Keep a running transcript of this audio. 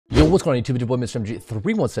What's going on YouTube? It's your boy Mr.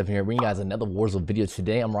 MG317 here, bringing you guys another Warzone video.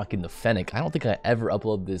 Today I'm rocking the Fennec. I don't think I ever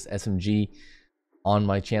upload this SMG on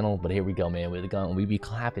my channel, but here we go, man. With the gun, we be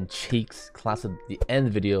clapping cheeks, class at the end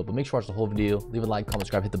of the video. But make sure to watch the whole video. Leave a like, comment,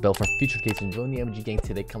 subscribe, hit the bell for future cases, and join the MG gang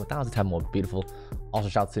today. Come 1,000 times more beautiful. Also,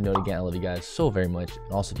 shout out to Noti gang. I love you guys so very much.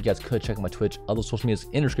 And also, if you guys could check out my Twitch, other social medias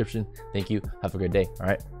in the description. Thank you. Have a great day. All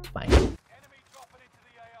right, bye.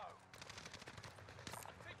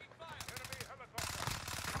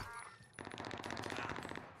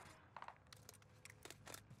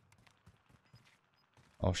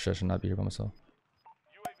 Oh shit, I should not be here by myself.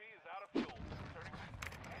 UAV is out of fuel.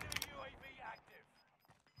 Enemy UAV active.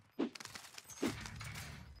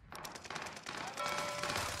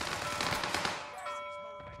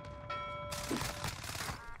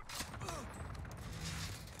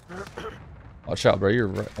 Watch out, bro. You're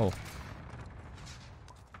right. Oh.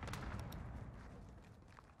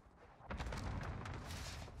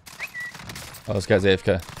 Oh, this guy's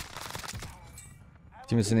AFK.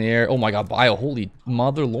 Teammates in the air. Oh my god, bio. Holy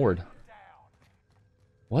mother lord.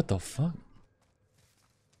 What the fuck?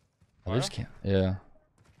 Oh, this can't. Yeah.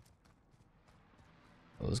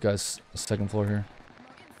 Oh, this guy's second floor here.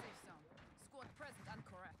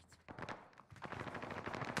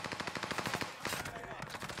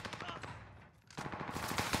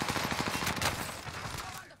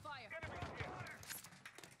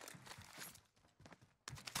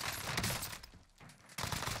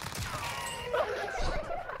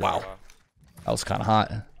 Wow. That was kind of hot.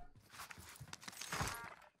 That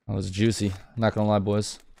was juicy. I'm not gonna lie,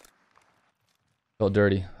 boys. Felt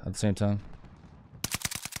dirty at the same time.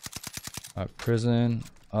 Alright, prison.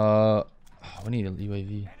 Oh, we need a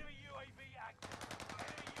UAV.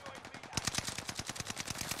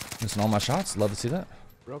 Missing all my shots. Love to see that.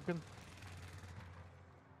 Broken.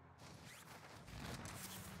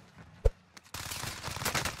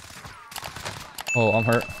 Oh, I'm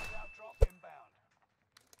hurt.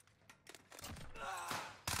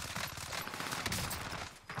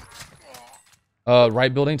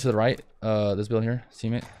 Right building to the right. This building here,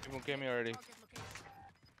 teammate. People get me already.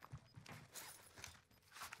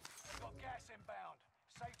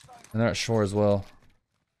 And they're at shore as well.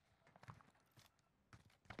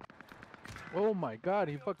 Oh my god,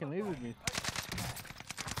 he fucking lasered me.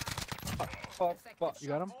 Fuck. You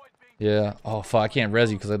got him? Yeah. Oh fuck, I can't res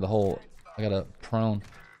you because I have the whole. I got a prone.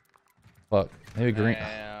 Fuck. Maybe green.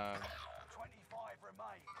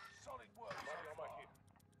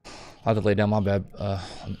 I'll have to lay down, my bad. I'll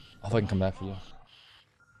fucking come back for you.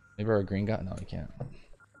 Maybe our green guy? No, he can't.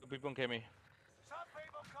 Two people get me. Some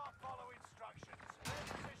people can't follow instructions. Their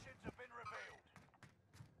positions have been revealed.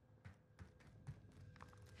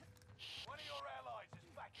 One of your allies is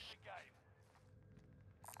back in the game.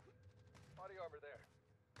 Body armor there.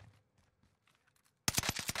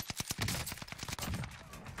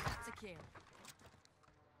 That's a kill.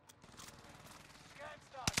 Scan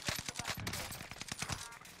start. Next to Matador.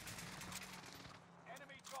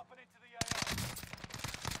 Enemy dropping into the AO.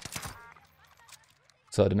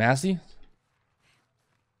 So, Damasty?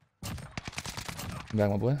 Come back,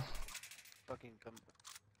 my boy. Fucking come.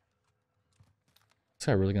 This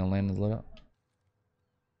guy really gonna land in the loadout?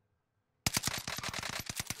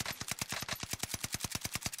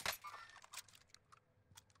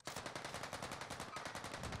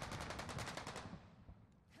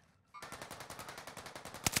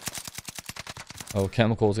 Oh,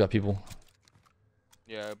 chemicals got people.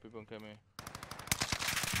 Yeah, people get me.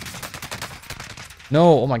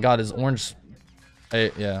 No, oh my god, his orange.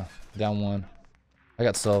 Hey, yeah, down one. I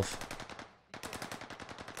got self.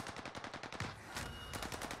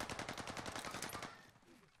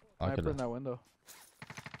 I Sniper in that window.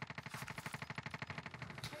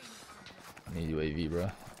 need UAV, bro.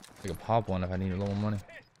 I could pop one if I need a little money.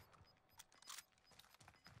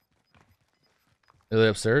 Are they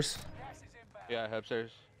upstairs? Yeah,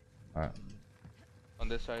 upstairs. Alright. On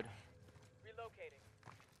this side.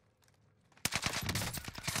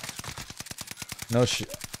 No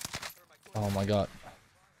shit. Oh my god.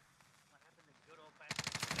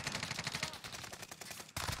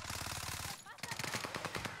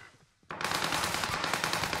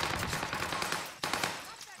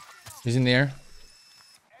 He's in the air.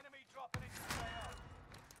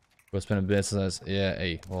 Bro, it's been a bit since. Yeah,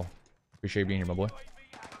 hey, well, appreciate you being here, my boy.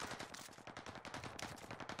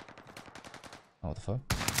 Oh, what the fuck?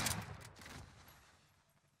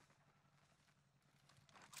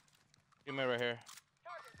 Give me right here.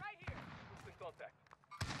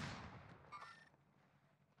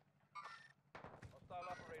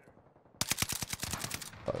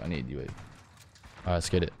 Fuck, I need UAV. Alright, let's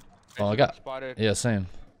get it. Oh, I got. Spotted. Yeah, same.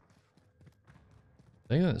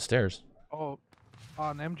 I think they're on the stairs. Oh,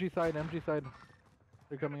 on MG side, MG side.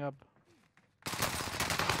 They're coming up.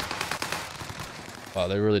 Wow,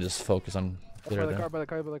 they really just focus on By the car, by the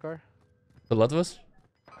car, by the car. To the left of us?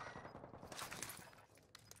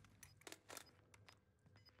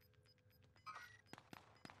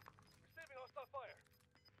 Receiving hostile fire.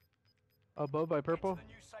 Above by purple. The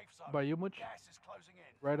new safe zone. By you, Much? Gas is closing in.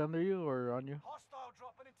 Right under you or on you? Hostile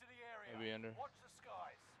dropping into the area. Maybe under. Watch the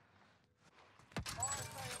skies. Fire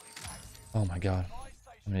sale is active. Oh my god. Buy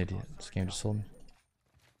I'm an station idiot. costs This are game just sold me.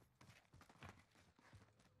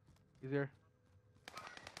 He's here.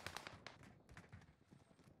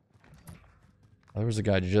 Oh, there was a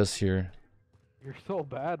guy just here. You're so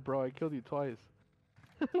bad, bro. I killed you twice.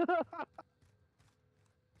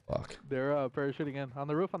 Fuck. They're parachuting in. On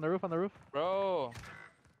the roof, on the roof, on the roof. Bro.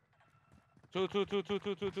 Two.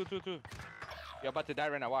 You're about to die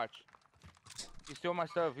right now, watch. He stole my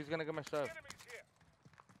stuff. He's gonna get my stuff. Enemies here.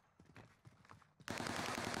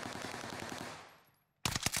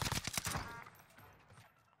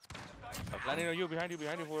 I'm landing on you, behind you,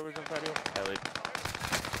 whoever's inside you.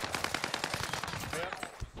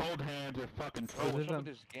 Hold hands or fucking Bro, what's up Position. with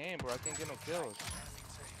this game, bro? I can't get no kills.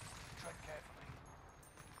 tread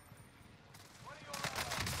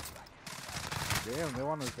carefully. Damn, they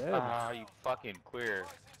want us dead. Ah, you fucking queer.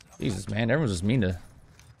 Jesus, man. Everyone's just mean to.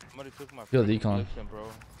 Somebody took my Kill the freaking decon. Blixen, bro.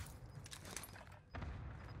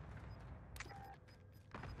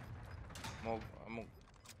 I'm a,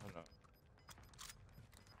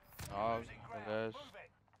 Dogs, I guess.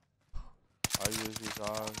 I use these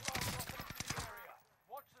dogs.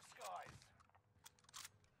 Watch the skies.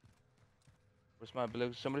 Where's my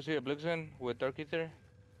Blix? Somebody see a Blixen with turkey there?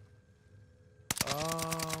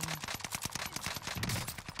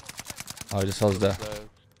 Oh, I just saw his death. Blix.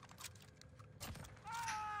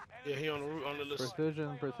 Yeah, he on the route on the list.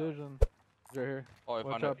 Precision, precision. He's right here. Oh, I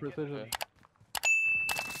Watch found out, it. precision. Okay.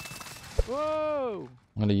 Whoa!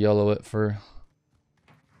 I'm gonna yellow it for.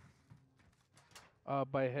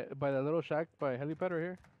 By the little shack by helipad right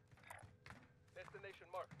here. Destination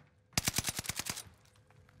marked.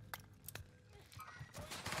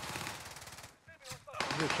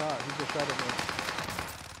 He just shot. He just shot at me.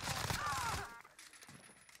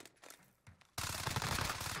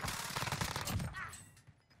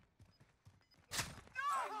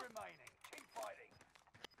 Nine remaining. Keep fighting.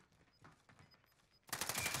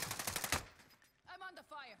 I'm under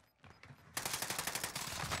fire.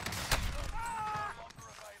 No longer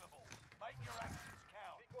available. Make your actions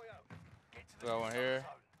count. Get to the Got new one safe here. zone.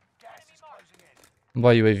 Gas is closing in. I'm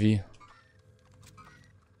by UAV.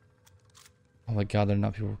 Oh my god, there are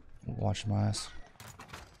not people watching my ass.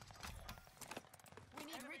 We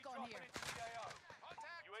need recon here.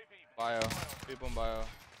 UAV. Bio. People in bio.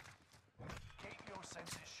 Keep your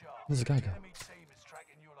senses sharp. Where's the guy The go? enemy team is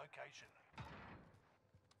tracking your location.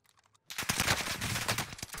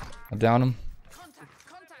 I down him. Contact,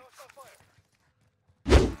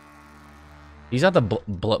 contact. He's at the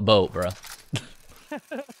boat, bro.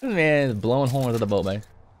 Man, blowing horns at the boat, man.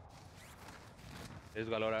 Here's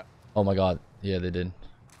Galora. Oh my god. Yeah, they did.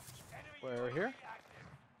 Where, right here?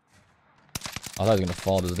 I thought he was gonna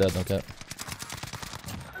fall to his death. Okay.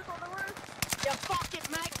 You fuck it,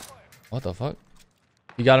 mate. What the fuck?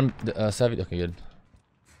 You got him, Savvy? Okay, good.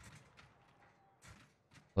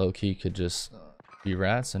 Low key could just be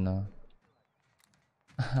rats and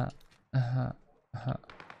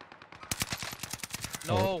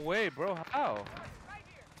No way, bro. How?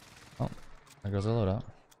 there goes the loadout.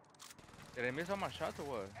 Did I miss all my shots or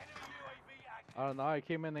what? I don't know. I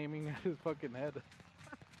came in aiming at his fucking head.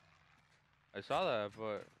 I saw that,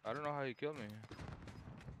 but I don't know how he killed me.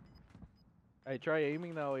 I try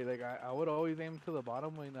aiming that way. Like I would always aim to the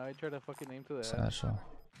bottom. When I try to fucking aim to the head. Satchel.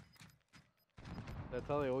 That's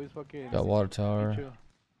how they always fucking. Got water hit tower. you.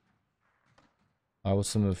 Alright,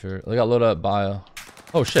 what's the move here? They got loadout bio.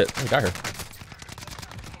 Oh shit, they got her.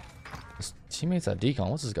 His teammates at decon.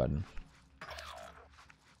 What's this guy doing?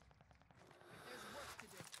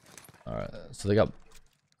 Alright, so they got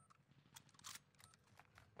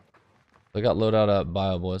loadout at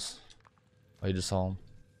bio, boys. Oh, you just saw him.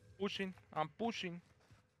 Pushing. I'm pushing.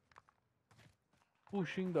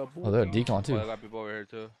 Pushing the Oh, they're at booty. decon Oh, too. I got people over here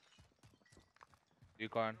too.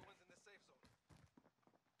 Decon.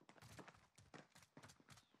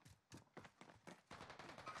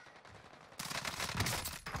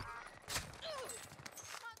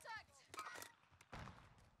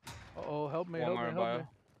 Oh, help me, One help more me, in help bio. me.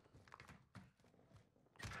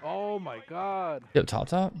 Oh my god. Yep,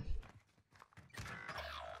 top.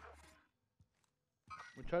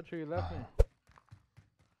 Muchacho, you left me. Enemy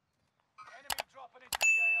dropping into the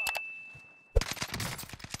AO.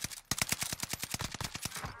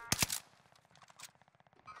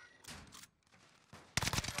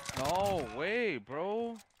 way,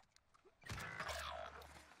 bro.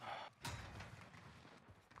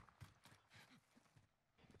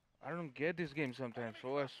 I don't get this game sometimes,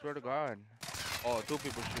 bro. I swear to God. Oh, two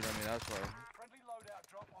people shoot at me. That's why. Friendly loadout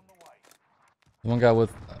drop on the way. One guy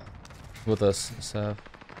with us, Sav.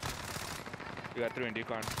 You got 3 in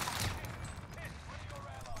decon.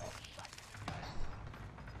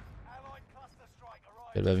 Allied cluster strike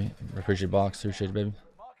arrived. Good, baby. Appreciate your box. Appreciate it, baby.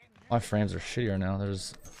 Marking you. My frames are shitty right now.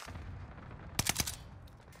 There's.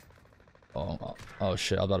 Oh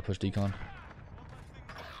shit! I was about to push decon.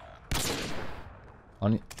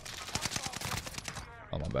 On.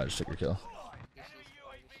 Oh my bad. Just took your kill. Enemy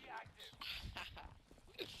UAV active.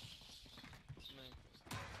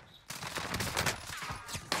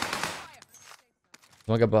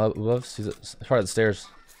 One guy above us. He's part of the stairs.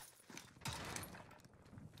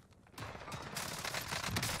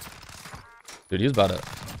 Dude, he was about to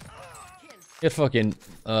get fucking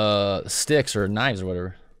sticks or knives or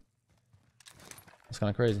whatever. That's kind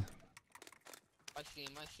of crazy. I see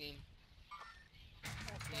him. He is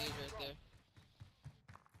right there.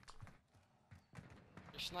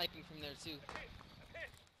 They're sniping from there too.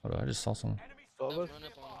 Hold on, I just saw someone. Enemy Above us? Run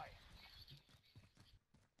up on him.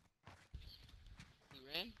 He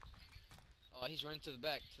ran? Oh, he's running to the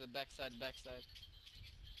backside.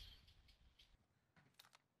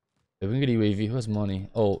 If we can get UAV, who has money?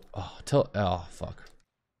 Oh, fuck.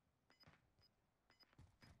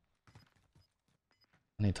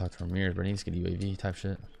 I need to talk to Ramirez, but I need to get UAV type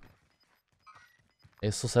shit.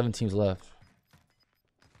 Hey, still 7 teams left.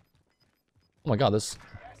 Oh my god, this.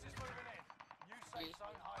 gas is moving in. New safe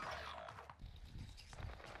zone highlighted.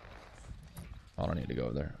 I don't need to go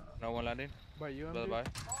over there. No one landing. By you, Bye MG? bye.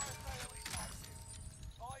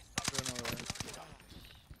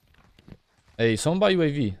 Hey, someone buy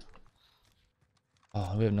UAV.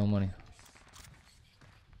 Oh, we have no money.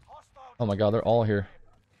 Oh my god, they're all here.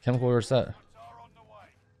 Chemical, where's that? Are on the way.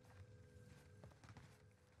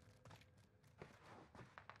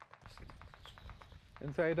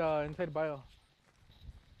 Inside bio.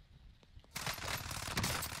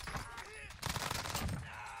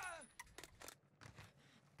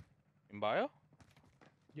 In bio?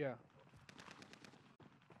 Yeah.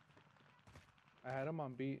 I had him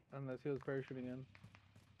on beat unless he was parachuting in.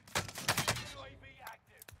 UAV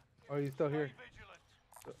active. Oh, he's still here. Stay vigilant.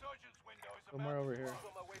 Resurgence window is Somewhere about over to here. close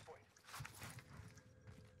on my waypoint.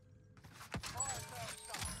 Fire sale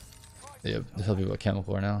start. Yeah, they tell people about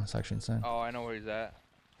chemical right now. It's actually insane. Oh, I know where he's at.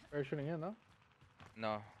 Parachuting in, no?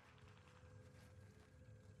 No.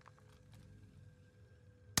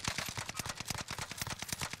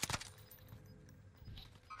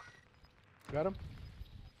 Got him?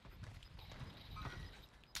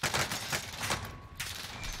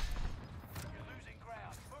 You're losing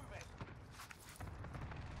ground. Move it.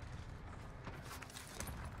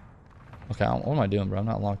 Okay, what am I doing, bro? I'm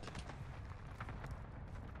not locked.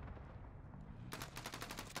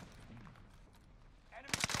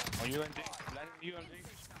 On UMG. Landing UMG.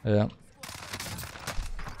 Yeah.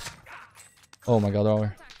 Oh my god, they're all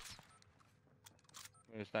here.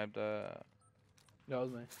 We sniped That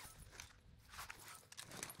was me.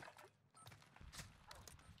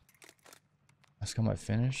 I just got my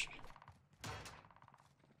finish.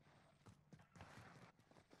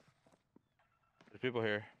 There's people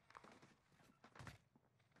here.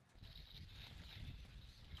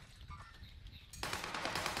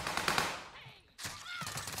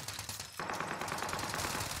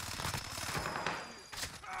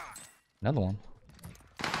 Another one.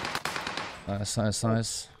 Nice, nice,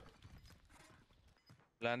 nice.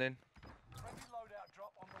 Landing. Friendly loadout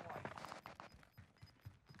drop on the way.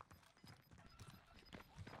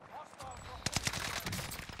 Hostile drop.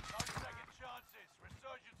 No second chances.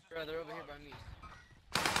 Resurgence is Bro, they're over here by me.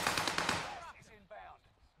 gas is inbound.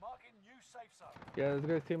 Marking new safe zone. Yeah, this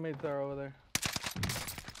guy's teammates are over there.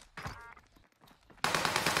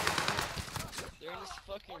 They're in this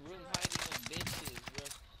fucking room hiding like bitches, bro.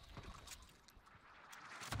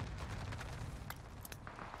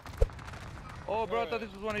 Oh, bro, I thought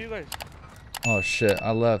this was one of you guys. Oh shit,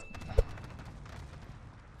 I left.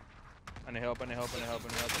 I need help, I need help, I need help, I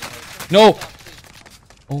need help, I need help. No!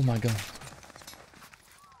 Oh my god.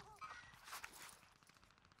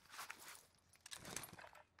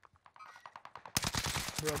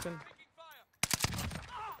 Broken.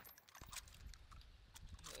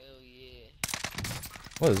 Hell yeah.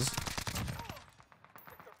 What is this?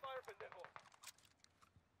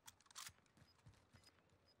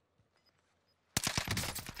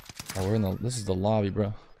 Oh, we're in the. This is the lobby, bro.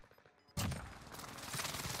 Hit,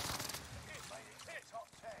 top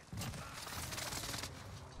 10.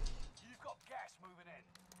 You've got gas moving in.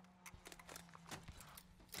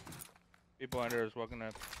 People under us walking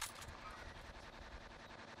up.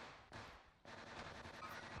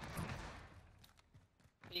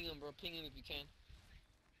 Ping him, bro. Ping him if you can.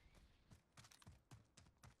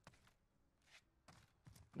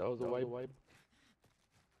 That was a wipe.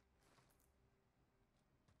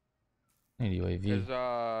 Any UAV.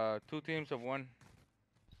 There's 2 teams of 1.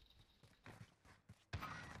 5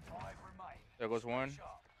 remain. There goes 1.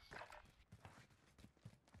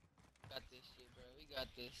 Got this shit, bro. We got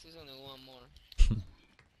this. There's only one more.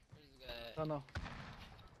 Where's the guy at? Oh no.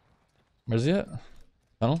 Where's he at?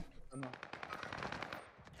 Tunnel? Oh no.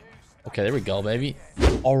 Okay, there we go, baby.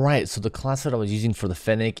 Alright, so the class that I was using for the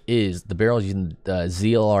Fennec is the barrel using the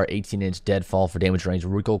ZLR 18-inch deadfall for damage range,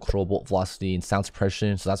 recoil, control, bolt velocity, and sound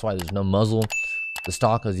suppression. So that's why there's no muzzle. The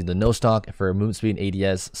stock is either no stock for movement speed and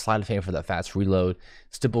ADS, slide of hand for that fast reload,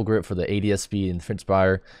 stipple grip for the ADS speed and defense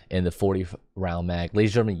fire, and the 40 round mag.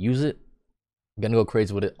 Ladies and gentlemen, use it. I'm gonna go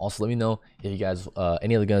crazy with it. Also, let me know if you guys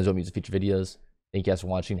any other guns want me to feature videos. Thank you guys for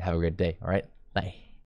watching. Have a great day. All right, bye.